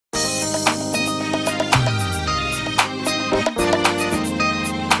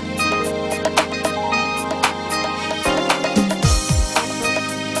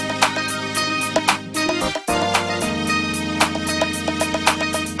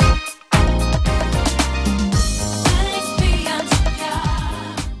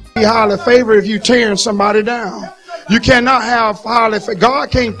be highly favored if you tearing somebody down. You cannot have highly favored.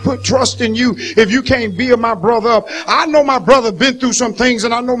 God can't put trust in you if you can't build my brother up. I know my brother been through some things,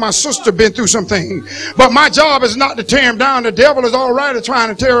 and I know my sister been through some things. But my job is not to tear him down. The devil is all right at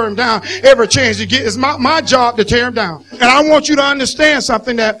trying to tear him down every chance you get. It's my job to tear him down. And I want you to understand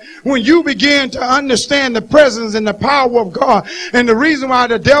something, that when you begin to understand the presence and the power of God, and the reason why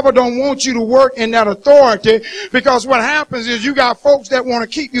the devil don't want you to work in that authority, because what happens is you got folks that want to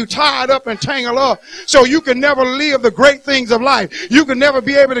keep you tied up and tangled up so you can never live the great things of life. You can never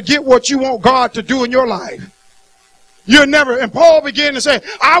be able to get what you want God to do in your life. You'll never. And Paul began to say,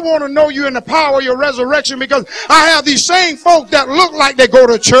 I want to know you in the power of your resurrection, because I have these same folks that look like they go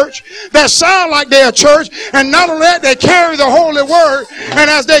to church, that sound like they're a church, and not only that, they carry the holy word. And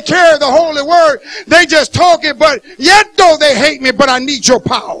as they carry the holy word, they just talk it, but yet though they hate me, but I need your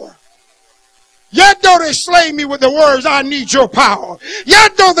power. Yet though they slay me with the words, I need your power.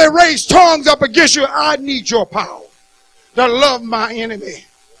 Yet though they raise tongues up against you, I need your power to love my enemy.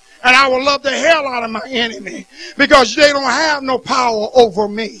 And I will love the hell out of my enemy, because they don't have no power over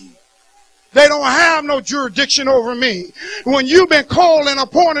me. They don't have no jurisdiction over me. When you've been called and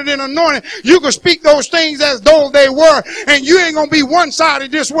appointed and anointed, you can speak those things as though they were. And you ain't going to be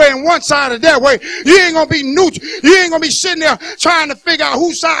one-sided this way and one-sided that way. You ain't going to be neutral. You ain't going to be sitting there trying to figure out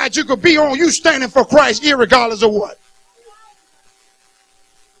whose side you could be on. You standing for Christ, irregardless of what.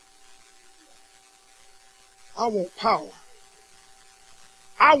 I want power.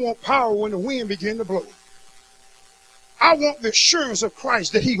 I want power when the wind begin to blow. I want the assurance of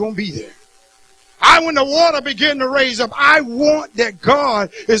Christ that he's going to be there. When the water begin to raise up, I want that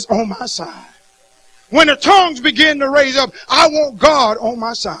God is on my side. When the tongues begin to raise up, I want God on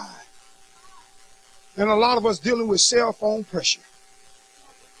my side. And a lot of us dealing with cell phone pressure.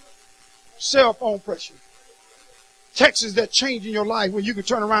 Cell phone pressure. Texts that change in your life when you can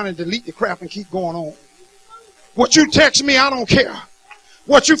turn around and delete the crap and keep going on. What you text me, I don't care.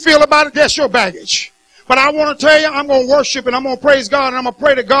 What you feel about it, that's your baggage. But I want to tell you, I'm going to worship and I'm going to praise God, and I'm going to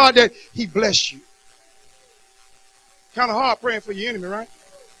pray to God that he bless you. Kind of hard praying for your enemy, right?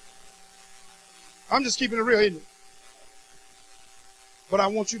 I'm just keeping it real, isn't it? But I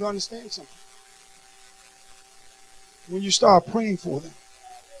want you to understand something. When you start praying for them,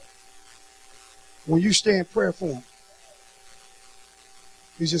 when you stay in prayer for them,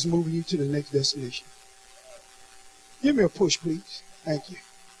 he's just moving you to the next destination. Give me a push, please. Thank you.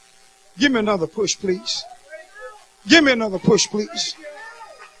 Give me another push, please. Give me another push, please.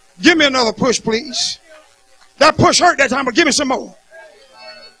 Give me another push, please. That push hurt that time, but give me some more.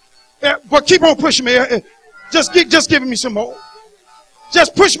 Yeah, but keep on pushing me. Just giving me some more.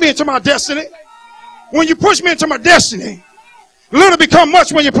 Just push me into my destiny. When you push me into my destiny, little become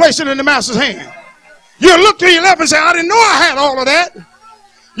much when you place it in the master's hand. You look to your left and say, I didn't know I had all of that.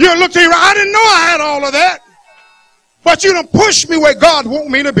 You look to your right, I didn't know I had all of that. But you done pushed me where God want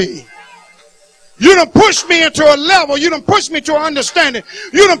me to be. You done pushed me into a level. You done pushed me to an understanding.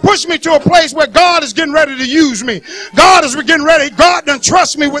 You done pushed me to a place where God is getting ready to use me. God is getting ready. God done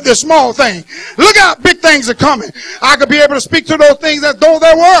trust me with this small thing. Look out, big things are coming. I could be able to speak to those things as though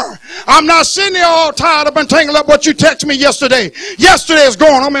they were. I'm not sitting there all tired up and tangled up what you text me yesterday. Yesterday is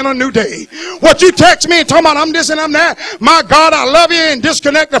gone. I'm in a new day. What you text me and talking about I'm this and I'm that. My God, I love you, and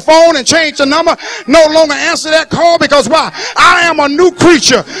disconnect the phone and change the number. No longer answer that call, because why? I am a new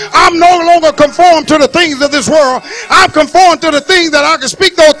creature. I'm no longer conformed to the things of this world. I'm conformed to the things that I can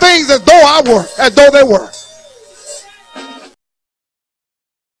speak those things as though they were.